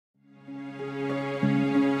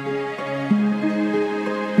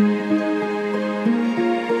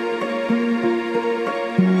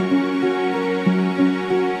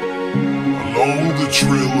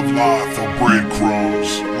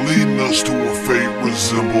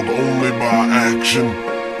passion,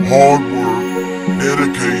 hard work,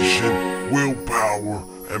 dedication, willpower,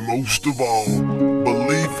 and most of all,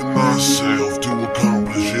 belief in thyself to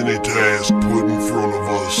accomplish any task put in front of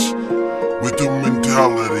us. With the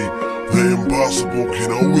mentality, the impossible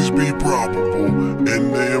can always be probable,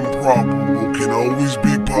 and the improbable can always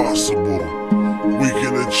be possible. We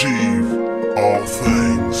can achieve all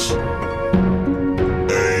things.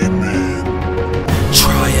 Amen.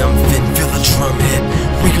 Triumphant, feel the drum hit.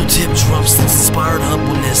 Wiggle tip drumsticks, inspired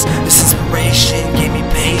humbleness. This inspiration gave me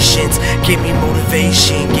patience, gave me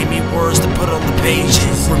motivation, gave me words to put on the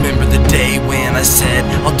pages. Remember the day when I said,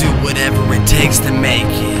 I'll do whatever it takes to make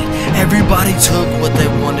it. Everybody took what they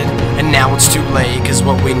wanted, and now it's too late, cause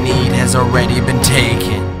what we need has already been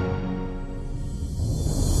taken.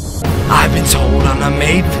 I've been told I'm not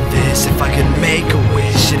made for this. If I could make a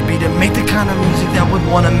wish, it'd be to make the kind of music that would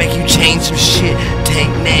want to make you change some shit. Take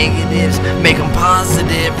negatives, make them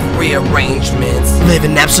positive, rearrangements. Live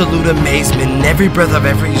in absolute amazement in every breath I've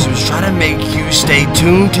ever used. Try to make you stay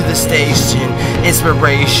tuned to the station.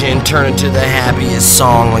 Inspiration turn into the happiest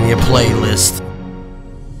song on your playlist.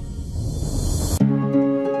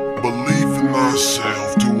 Belief in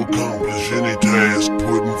thyself to accomplish any task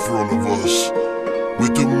put in front of us.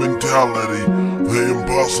 With the mentality, the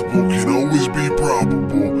impossible can always be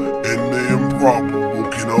probable, and the improbable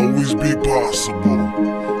can always be possible.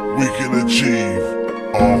 We can achieve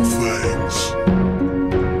all things.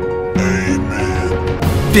 Amen.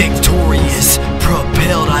 Victorious,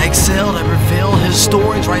 propelled, I excelled, I prevailed. His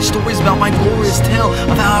stories, write stories about my glorious tale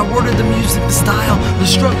of how I worded the music, the style, the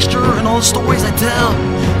structure, and all the stories I tell.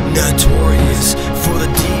 Notorious for the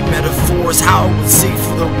deep metaphors, how I would seek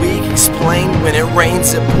for the weak, explain when it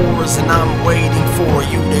rains it pours, and I'm waiting for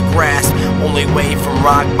you to grasp. Only way from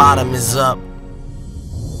rock bottom is up.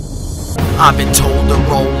 I've been told to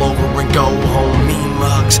roll over and go home. Mean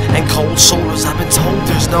mugs and cold shoulders, I've been told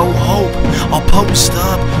there's no hope. I'll post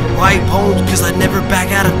up, write poems, cause I never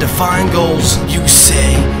back out of defined goals. You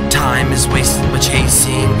say time is wasted by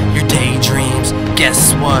chasing your daydreams.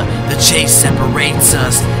 Guess what? The chase separates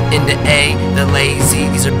us into A, the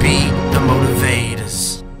lazies, or B, the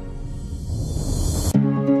motivators.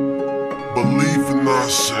 Belief in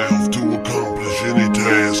thyself to accomplish any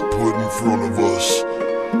task put in front of us.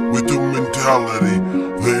 With the mentality,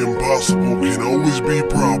 the impossible can always be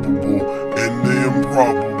probable, and the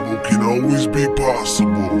improbable can always be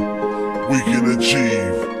possible. We can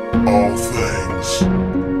achieve all things.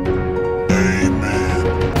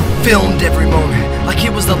 Amen. Filmed every moment like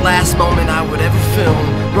it was the last moment I would ever film.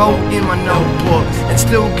 Wrote in my notebook and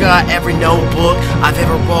still got every notebook I've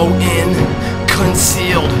ever wrote in.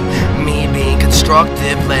 Concealed. Me being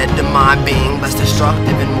constructive led to my being less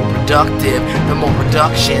destructive and more productive. The more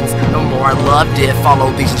productions, the more I loved it.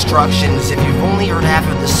 Follow these instructions. If you've only heard half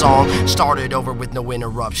of the song, start it over with no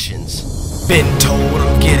interruptions. Been told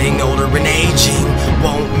I'm getting older and aging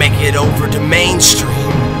won't make it over to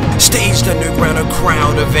mainstream. Staged underground, a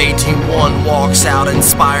crowd of 18-1 walks out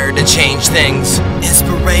inspired to change things.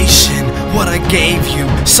 Inspiration, what I gave you.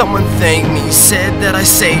 Someone thanked me, said that I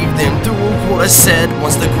saved them. Through what I said,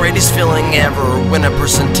 once the greatest feeling ever. When a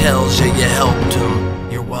person tells you you helped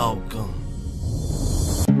them, you're welcome.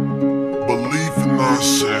 Belief in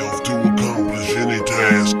thyself to accomplish any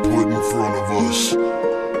task put in front of us.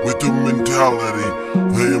 With the mentality,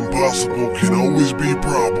 the impossible can always be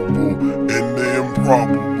probable, and the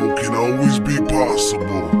improbable can always be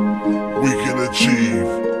possible. We can achieve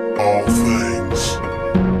all things.